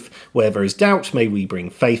truth. Where there is doubt, may we bring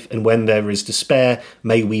faith. And when there is despair,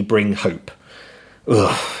 may we bring hope.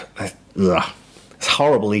 Ugh. It's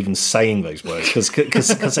horrible even saying those words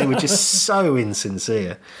because they were just so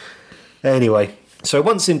insincere. Anyway, so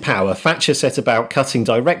once in power, Thatcher set about cutting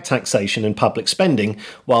direct taxation and public spending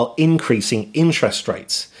while increasing interest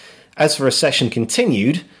rates. As the recession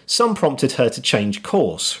continued, some prompted her to change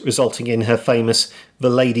course, resulting in her famous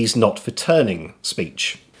 "The Ladies Not for Turning"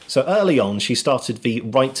 speech. So early on, she started the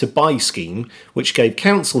Right to Buy scheme, which gave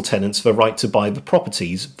council tenants the right to buy the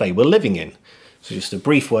properties they were living in. So just a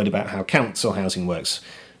brief word about how council housing works.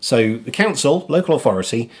 So the council, local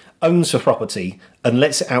authority, owns the property and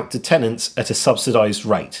lets it out to tenants at a subsidised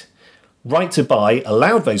rate. Right to buy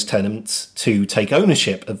allowed those tenants to take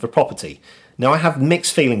ownership of the property. Now, I have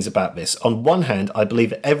mixed feelings about this. On one hand, I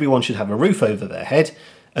believe that everyone should have a roof over their head,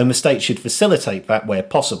 and the state should facilitate that where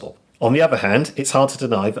possible. On the other hand, it's hard to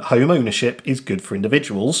deny that home ownership is good for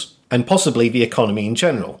individuals, and possibly the economy in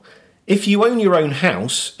general. If you own your own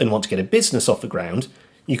house and want to get a business off the ground,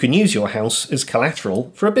 you can use your house as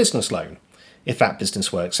collateral for a business loan. If that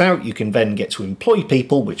business works out, you can then get to employ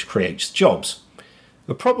people, which creates jobs.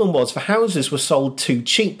 The problem was the houses were sold too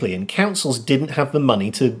cheaply and councils didn't have the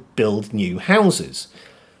money to build new houses.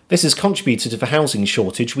 This has contributed to the housing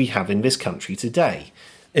shortage we have in this country today.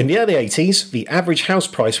 In the early 80s, the average house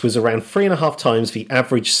price was around 3.5 times the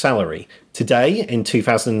average salary. Today, in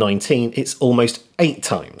 2019, it's almost 8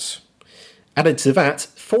 times. Added to that,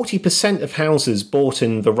 40% of houses bought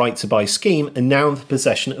in the Right to Buy scheme are now in the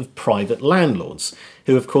possession of private landlords,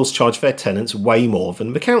 who of course charge their tenants way more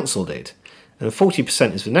than the council did. And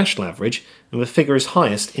 40% is the national average, and the figure is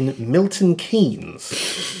highest in Milton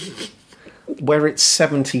Keynes, where it's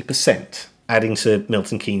 70%, adding to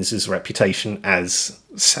Milton Keynes' reputation as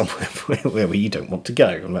somewhere where you don't want to go,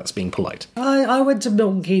 and that's being polite. I went to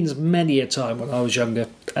Milton Keynes many a time when I was younger.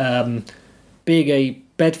 Being a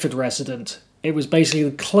Bedford resident, it was basically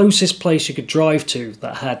the closest place you could drive to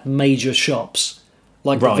that had major shops,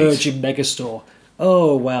 like the Virgin Megastore.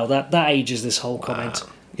 Oh, wow, that ages this whole comment.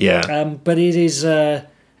 Yeah. But it is,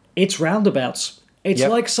 it's roundabouts. It's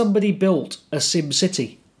like somebody built a Sim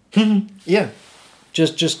City. Yeah.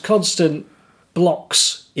 Just constant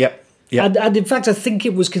blocks. Yep. Yep. And in fact, I think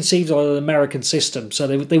it was conceived on an American system. So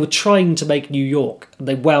they were trying to make New York, and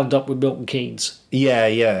they wound up with Milton Keynes.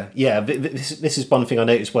 Yeah. This is one thing I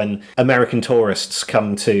noticed when American tourists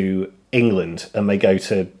come to England and they go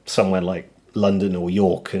to somewhere like London or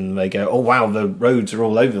York, and they go, oh wow, the roads are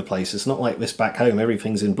all over the place. It's not like this back home.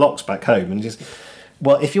 Everything's in blocks back home. And just,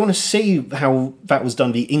 well, if you want to see how that was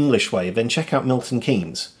done the English way, then check out Milton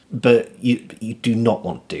Keynes. But you do not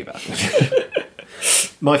want to do that.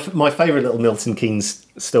 My favourite little Milton Keynes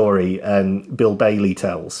story, Bill Bailey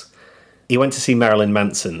tells. He went to see Marilyn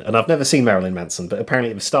Manson, and I've never seen Marilyn Manson, but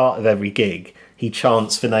apparently at the start of every gig, he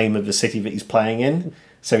chants the name of the city that he's playing in.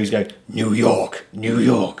 So he's going, New York, New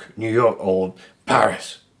York, New York, or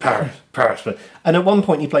Paris, Paris, Paris. And at one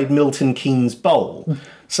point he played Milton Keynes Bowl.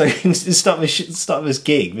 So to start of this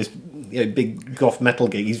gig, this big goth metal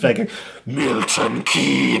gig, he's there going, Milton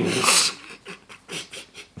Keynes.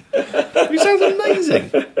 He sounds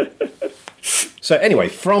amazing. So anyway,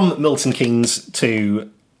 from Milton Keynes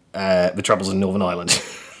to the Troubles in Northern Ireland.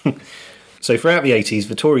 So throughout the 80s,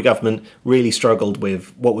 the Tory government really struggled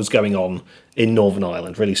with what was going on in Northern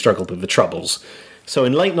Ireland, really struggled with the Troubles. So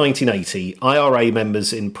in late 1980, IRA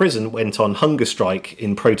members in prison went on hunger strike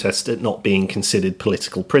in protest at not being considered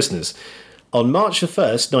political prisoners. On March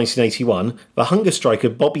 1st, 1981, the hunger striker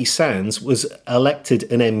Bobby Sands was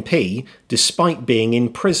elected an MP despite being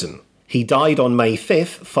in prison. He died on May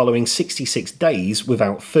 5th following 66 days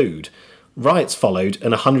without food. Riots followed and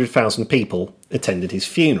 100,000 people attended his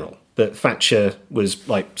funeral. But Thatcher was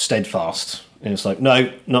steadfast. And it's like,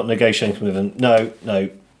 no, not negotiating with him. No,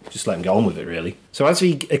 just let him go on with it, really. So as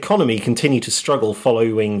the economy continued to struggle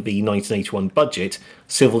following the 1981 budget,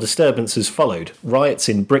 civil disturbances followed. Riots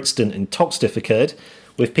in Brixton and Toxteth occurred,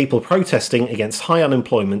 with people protesting against high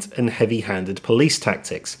unemployment and heavy-handed police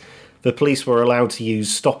tactics. The police were allowed to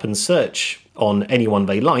use stop and search on anyone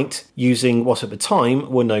they liked, using what at the time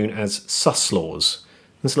were known as sus laws.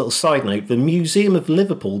 As a little side note, the Museum of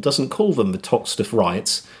Liverpool doesn't call them the Toxteth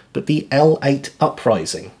riots, but the L8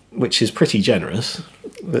 uprising, which is pretty generous.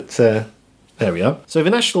 But there we are. So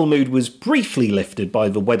the national mood was briefly lifted by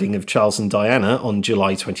the wedding of Charles and Diana on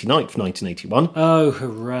July 29th, 1981. Oh,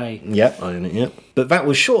 hooray. Yep, I own it, yep. But that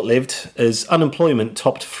was short-lived, as unemployment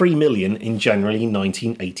topped 3 million in January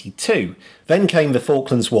 1982. Then came the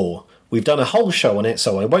Falklands War. We've done a whole show on it,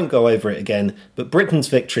 so I won't go over it again, but Britain's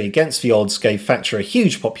victory against the odds gave Thatcher a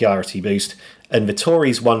huge popularity boost, and the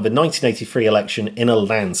Tories won the 1983 election in a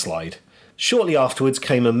landslide. Shortly afterwards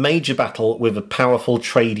came a major battle with a powerful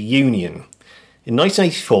trade union. In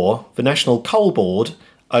 1984, the National Coal Board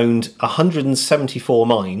owned 174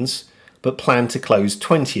 mines, but planned to close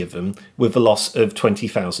 20 of them, with the loss of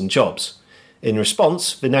 20,000 jobs. In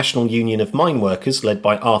response, the National Union of Mine Workers, led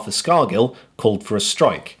by Arthur Scargill, called for a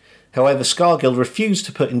strike. However, Scargill refused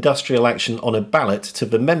to put industrial action on a ballot to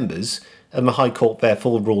the members, and the High Court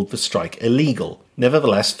therefore ruled the strike illegal.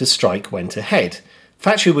 Nevertheless, the strike went ahead.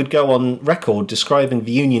 Thatcher would go on record describing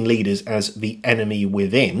the union leaders as the enemy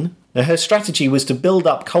within. Now, her strategy was to build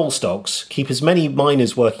up coal stocks, keep as many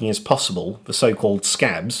miners working as possible, the so-called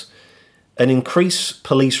scabs, and increase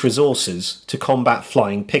police resources to combat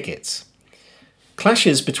flying pickets.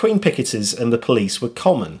 Clashes between picketers and the police were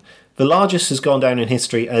common. The largest has gone down in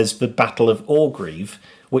history as the Battle of Orgreave,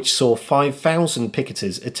 which saw 5,000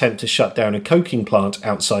 picketers attempt to shut down a coking plant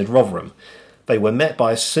outside Rotherham. They were met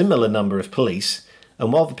by a similar number of police,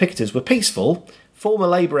 and while the picketers were peaceful, former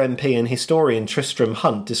Labour MP and historian Tristram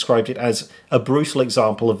Hunt described it as a brutal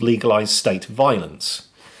example of legalised state violence.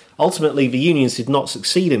 Ultimately, the unions did not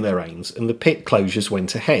succeed in their aims, and the pit closures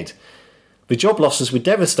went ahead. The job losses were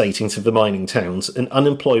devastating to the mining towns, and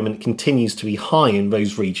unemployment continues to be high in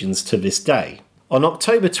those regions to this day. On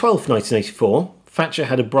October 12, 1984, Thatcher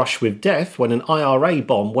had a brush with death when an IRA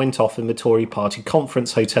bomb went off in the Tory Party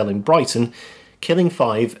Conference Hotel in Brighton, killing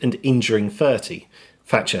 5 and injuring 30.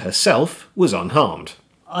 Thatcher herself was unharmed.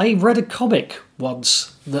 I read a comic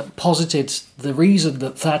once that posited the reason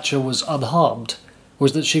that Thatcher was unharmed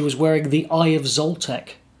was that she was wearing the Eye of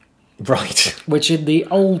Zoltek. Right. Which in the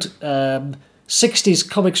old 60s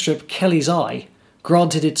comic strip Kelly's Eye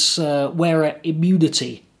granted its wearer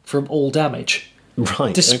immunity from all damage.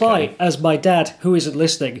 Right. Despite, as my dad, who isn't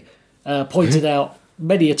listening, pointed out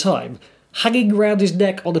many a time, hanging around his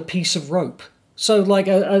neck on a piece of rope. So,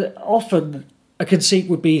 often a conceit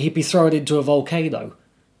would be he'd be thrown into a volcano.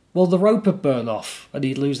 Well, the rope would burn off, and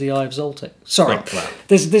he'd lose the Eye of Zoltek. Sorry,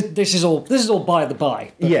 this is all by the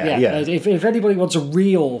by. But yeah. If anybody wants a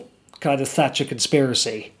real kind of Thatcher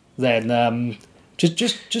conspiracy, then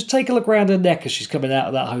just take a look around her neck as she's coming out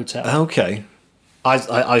of that hotel. Okay,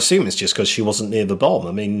 I assume it's just because she wasn't near the bomb.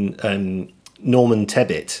 I mean, Norman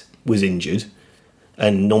Tebbit was injured,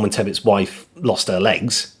 and Norman Tebbit's wife lost her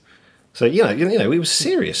legs. So you know, it was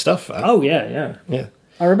serious stuff. Oh yeah.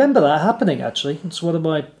 I remember that happening. Actually, it's one of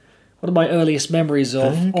my earliest memories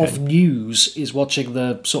of news is watching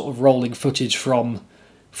the sort of rolling footage from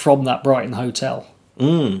that Brighton hotel.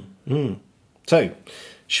 So,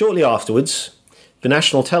 shortly afterwards, the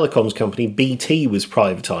national telecoms company BT was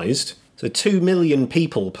privatised. So 2 million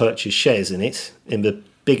people purchased shares in it, in the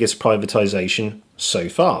biggest privatisation so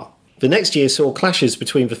far. The next year saw clashes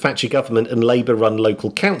between the Thatcher government and Labour-run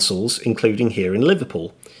local councils, including here in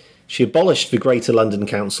Liverpool. She abolished the Greater London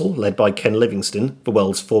Council, led by Ken Livingstone, the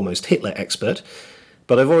world's foremost Hitler expert,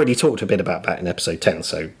 but I've already talked a bit about that in episode 10.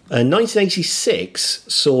 So, 1986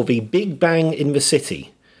 saw the Big Bang in the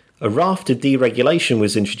city. A raft of deregulation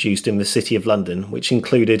was introduced in the City of London, which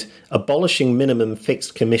included abolishing minimum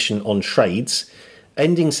fixed commission on trades,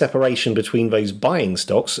 ending separation between those buying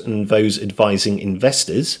stocks and those advising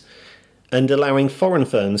investors, and allowing foreign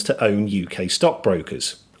firms to own UK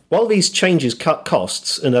stockbrokers. While these changes cut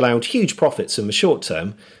costs and allowed huge profits in the short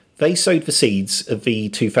term, they sowed the seeds of the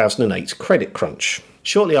 2008 credit crunch.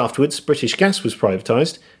 Shortly afterwards, British Gas was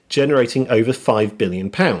privatised, generating over £5 billion.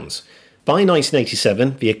 By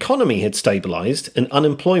 1987, the economy had stabilised and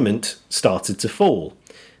unemployment started to fall.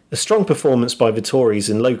 A strong performance by the Tories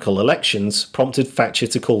in local elections prompted Thatcher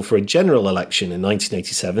to call for a general election in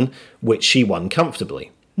 1987, which she won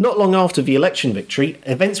comfortably. Not long after the election victory,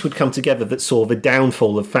 events would come together that saw the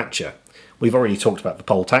downfall of Thatcher. We've already talked about the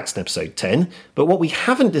poll tax in episode 10, but what we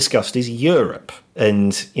haven't discussed is Europe.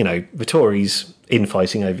 And, the Tories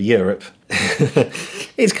infighting over Europe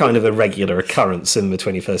is kind of a regular occurrence in the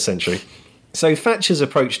 21st century. So Thatcher's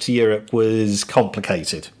approach to Europe was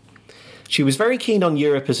complicated. She was very keen on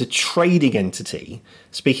Europe as a trading entity,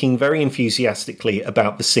 speaking very enthusiastically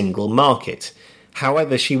about the single market.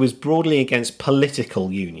 However, she was broadly against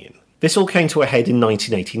political union. This all came to a head in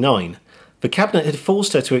 1989. The Cabinet had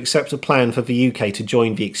forced her to accept a plan for the UK to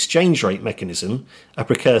join the exchange rate mechanism, a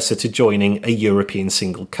precursor to joining a European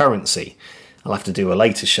single currency. I'll have to do a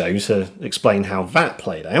later show to explain how that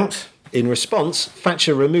played out. In response,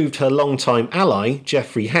 Thatcher removed her longtime ally,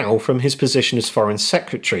 Geoffrey Howe, from his position as Foreign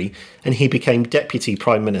Secretary, and he became Deputy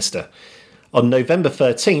Prime Minister. On November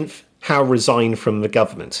 13th, Howe resigned from the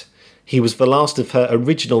government. He was the last of her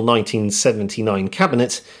original 1979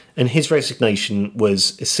 cabinet, and his resignation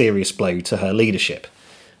was a serious blow to her leadership.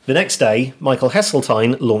 The next day, Michael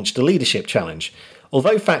Heseltine launched a leadership challenge.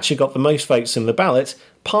 Although Thatcher got the most votes in the ballot,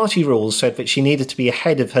 party rules said that she needed to be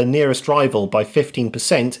ahead of her nearest rival by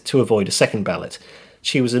 15% to avoid a second ballot.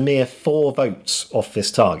 She was a mere 4 votes off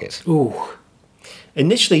this target. Ooh.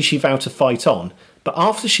 Initially, she vowed to fight on, but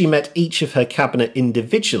after she met each of her cabinet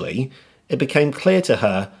individually, it became clear to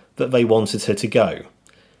her that they wanted her to go.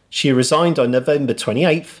 She resigned on November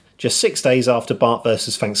 28th, just 6 days after Bart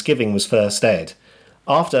vs Thanksgiving was first aired.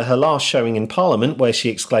 After her last showing in Parliament, where she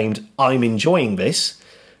exclaimed, "I'm enjoying this,"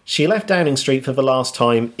 she left Downing Street for the last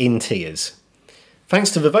time in tears. Thanks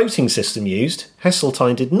to the voting system used,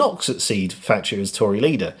 Heseltine did not succeed Thatcher as Tory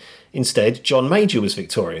leader. Instead, John Major was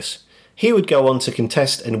victorious. He would go on to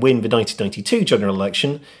contest and win the 1992 general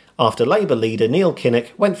election after Labour leader Neil Kinnock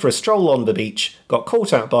went for a stroll on the beach, got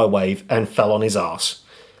caught out by a wave and fell on his arse.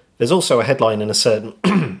 There's also a headline in a certain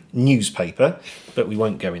newspaper, but we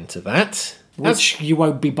won't go into that. Which you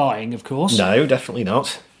won't be buying, of course. No, definitely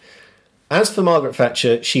not. As for Margaret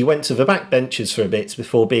Thatcher, she went to the back benches for a bit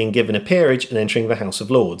before being given a peerage and entering the House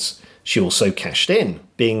of Lords. She also cashed in,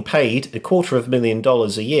 being paid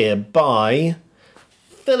 $250,000 a year by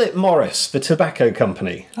Philip Morris, the tobacco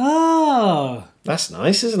company. Oh. That's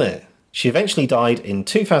nice, isn't it? She eventually died in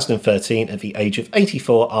 2013 at the age of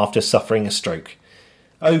 84 after suffering a stroke.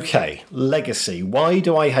 Okay, legacy. Why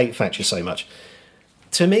do I hate Thatcher so much?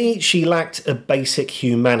 To me, she lacked a basic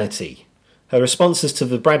humanity. Her responses to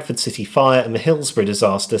the Bradford City fire and the Hillsborough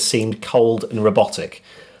disaster seemed cold and robotic.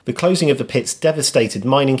 The closing of the pits devastated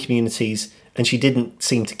mining communities, and she didn't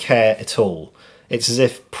seem to care at all. It's as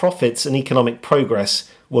if profits and economic progress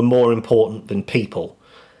were more important than people.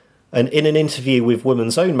 And in an interview with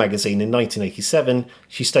Woman's Own magazine in 1987,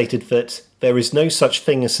 she stated that there is no such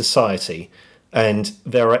thing as society, and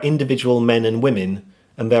there are individual men and women,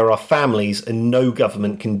 and there are families, and no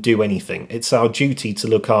government can do anything. It's our duty to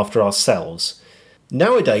look after ourselves.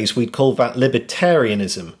 Nowadays, we'd call that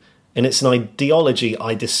libertarianism, and it's an ideology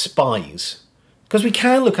I despise. Because we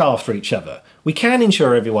can look after each other. We can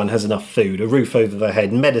ensure everyone has enough food, a roof over their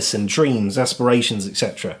head, medicine, dreams, aspirations,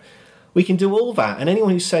 etc. We can do all that, and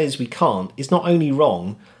anyone who says we can't is not only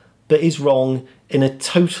wrong, but is wrong in a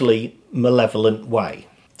totally malevolent way.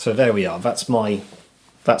 So there we are. That's my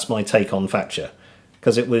take on Thatcher.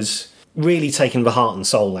 Because it was really taking the heart and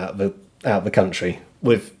soul out of the country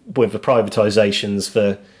with the privatisations,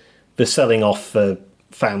 the selling off the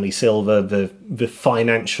family silver, the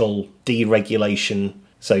financial deregulation.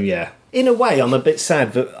 So yeah, in a way, I'm a bit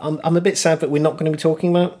sad that we're not going to be talking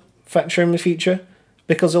about Thatcher in the future,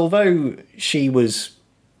 because although she was,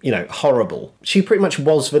 horrible, she pretty much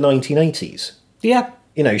was the 1980s. Yeah.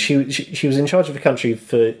 She was in charge of the country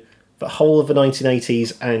for the whole of the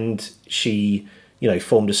 1980s, and she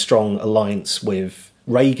formed a strong alliance with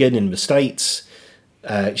Reagan in the States.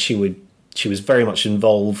 She was very much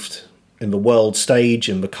involved in the world stage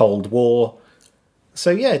in the Cold War.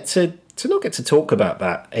 So yeah, to not get to talk about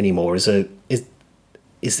that anymore is a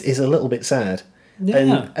little bit sad.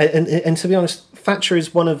 Yeah. And to be honest, Thatcher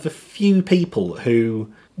is one of the few people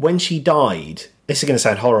who, when she died, this is going to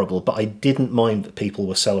sound horrible, but I didn't mind that people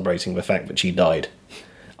were celebrating the fact that she died.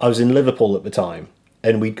 I was in Liverpool at the time,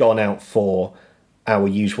 and we'd gone out for our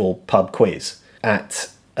usual pub quiz at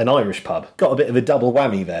an Irish pub. Got a bit of a double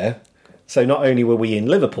whammy there. So not only were we in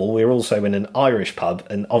Liverpool, we were also in an Irish pub,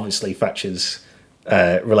 and obviously Thatcher's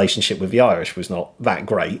relationship with the Irish was not that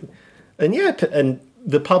great. And yeah, and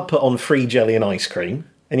the pub put on free jelly and ice cream,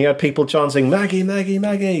 and you had people chanting, "Maggie, Maggie,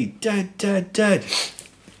 Maggie, dead, dead, dead."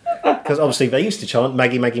 Because obviously they used to chant,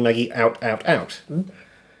 "Maggie, Maggie, Maggie, out, out, out."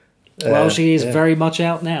 Well, she is very much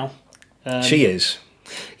out now. She is.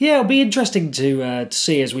 Yeah, it'll be interesting to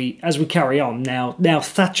see as we carry on now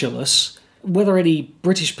Thatcherless, whether any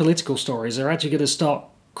British political stories are actually going to start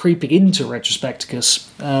creeping into Retrospecticus.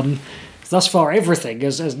 Thus far, everything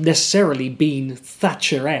has necessarily been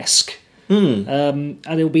Thatcher-esque. And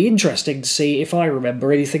it'll be interesting to see if I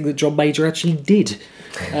remember anything that John Major actually did.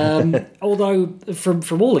 Although,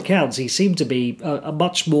 from all accounts, he seemed to be a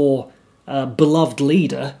much more beloved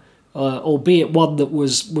leader, albeit one that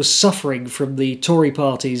was suffering from the Tory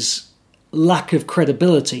party's lack of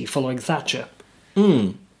credibility following Thatcher.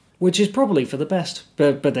 Which is probably for the best.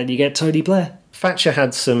 But then you get Tony Blair. Thatcher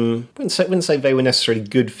had some, I wouldn't say they were necessarily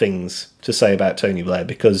good things to say about Tony Blair,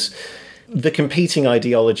 because the competing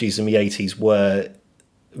ideologies in the 80s were,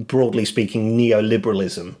 broadly speaking,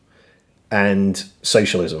 neoliberalism and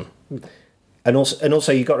socialism. And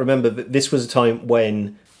also you've got to remember that this was a time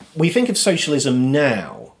when we think of socialism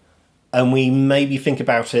now, and we maybe think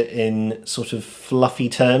about it in sort of fluffy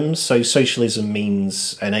terms. So socialism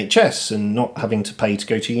means NHS and not having to pay to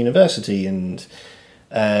go to university and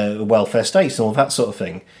welfare state and all that sort of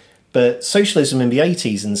thing. But socialism in the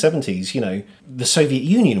 80s and 70s, the Soviet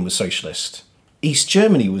Union was socialist. East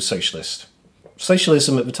Germany was socialist.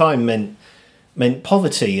 Socialism at the time meant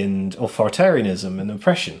poverty and authoritarianism and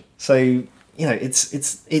oppression. So,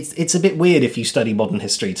 it's a bit weird if you study modern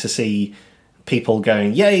history to see people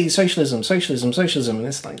going, "Yay, socialism, socialism, socialism," and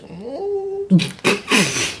it's like,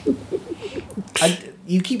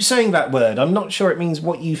 you keep saying that word. I'm not sure it means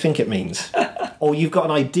what you think it means. or you've got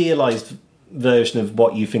an idealised version of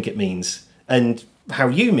what you think it means, and how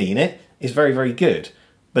you mean it is very, very good.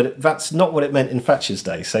 But that's not what it meant in Thatcher's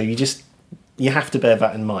day. So you have to bear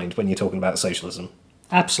that in mind when you're talking about socialism.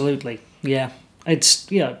 Absolutely, yeah.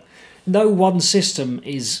 It's, no one system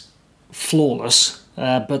is flawless,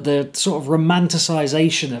 but the sort of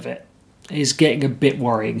romanticisation of it is getting a bit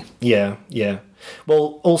worrying. Yeah.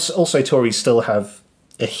 Well, also Tories still have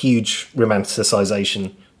a huge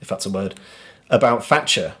romanticisation, if that's a word, about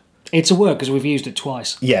Thatcher. It's a word because we've used it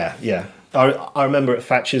twice. Yeah. I remember at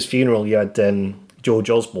Thatcher's funeral you had George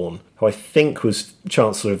Osborne, who I think was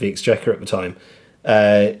Chancellor of the Exchequer at the time.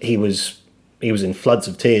 He was in floods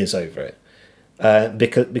of tears over it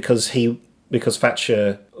because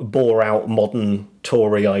Thatcher bore out modern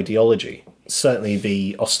Tory ideology. Certainly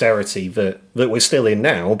the austerity that we're still in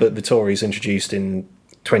now, but the Tories introduced in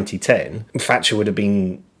 2010, Thatcher would have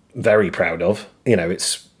been very proud of.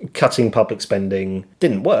 It's cutting public spending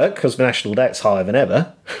didn't work because the national debt's higher than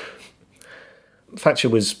ever. Thatcher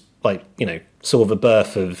was sort of the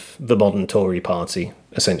birth of the modern Tory party,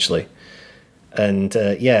 essentially. And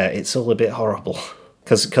it's all a bit horrible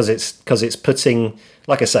because it's putting,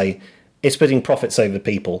 like I say, it's putting profits over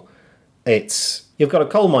people. You've got a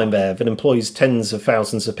coal mine there that employs tens of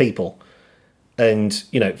thousands of people, and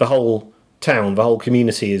the whole town, the whole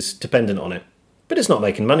community is dependent on it. But it's not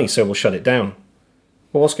making money, so we'll shut it down.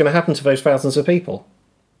 Well, what's going to happen to those thousands of people?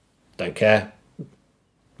 Don't care.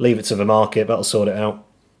 Leave it to the market; that'll sort it out.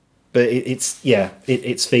 But it's the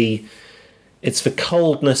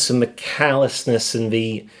coldness and the callousness and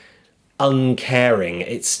the uncaring.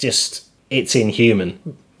 It's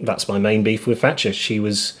inhuman. That's my main beef with Thatcher. She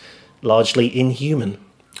was largely inhuman.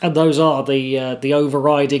 And those are the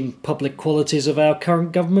overriding public qualities of our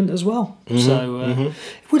current government as well. Mm-hmm,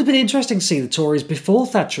 It would have been interesting to see the Tories before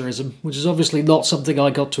Thatcherism, which is obviously not something I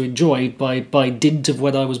got to enjoy by dint of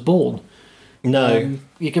when I was born. No.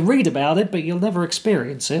 You can read about it, but you'll never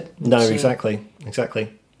experience it. No, exactly.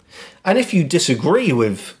 And if you disagree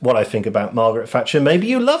with what I think about Margaret Thatcher, maybe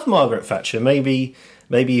you love Margaret Thatcher. Maybe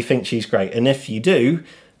you think she's great. And if you do,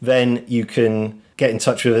 then you can get in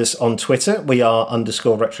touch with us on Twitter. We are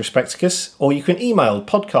 _Retrospecticus. Or you can email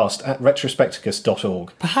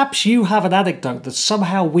podcast@retrospecticus.org. Perhaps you have an anecdote that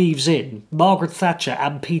somehow weaves in Margaret Thatcher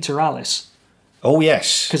and Peter Alliss. Oh,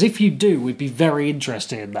 yes. Because if you do, we'd be very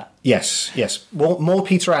interested in that. Yes. More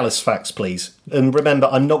Peter Alliss facts, please. And remember,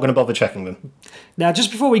 I'm not going to bother checking them. Now,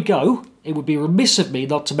 just before we go, it would be remiss of me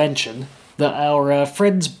not to mention that our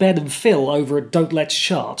friends Ben and Phil over at Don't Let's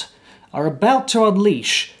Chart are about to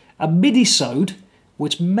unleash a mini-sode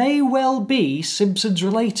which may well be Simpsons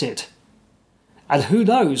related. And who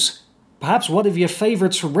knows, perhaps one of your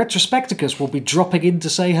favourites from Retrospecticus will be dropping in to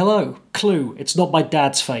say hello. Clue, it's not my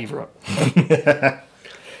dad's favourite.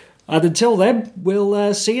 And until then,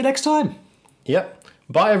 we'll see you next time. Yep.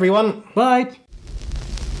 Bye, everyone. Bye.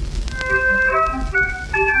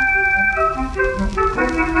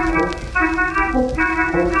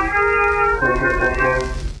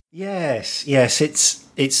 Yes,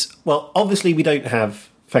 it's well, obviously we don't have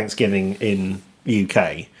Thanksgiving in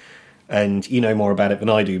UK, and you know more about it than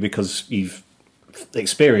I do because you've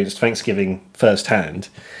experienced Thanksgiving firsthand.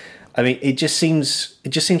 I mean, it just seems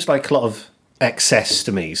like a lot of excess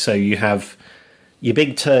to me. So you have your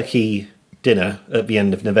big turkey dinner at the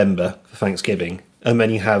end of November for Thanksgiving, and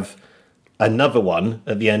then you have another one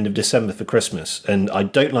at the end of December for Christmas. And I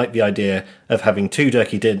don't like the idea of having two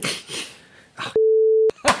turkey dinners.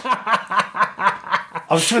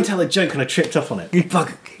 I was trying to tell a joke and I tripped up on it.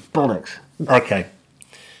 Bollocks. Okay.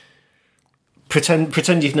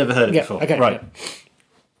 Pretend you've never heard it before. Okay. Right.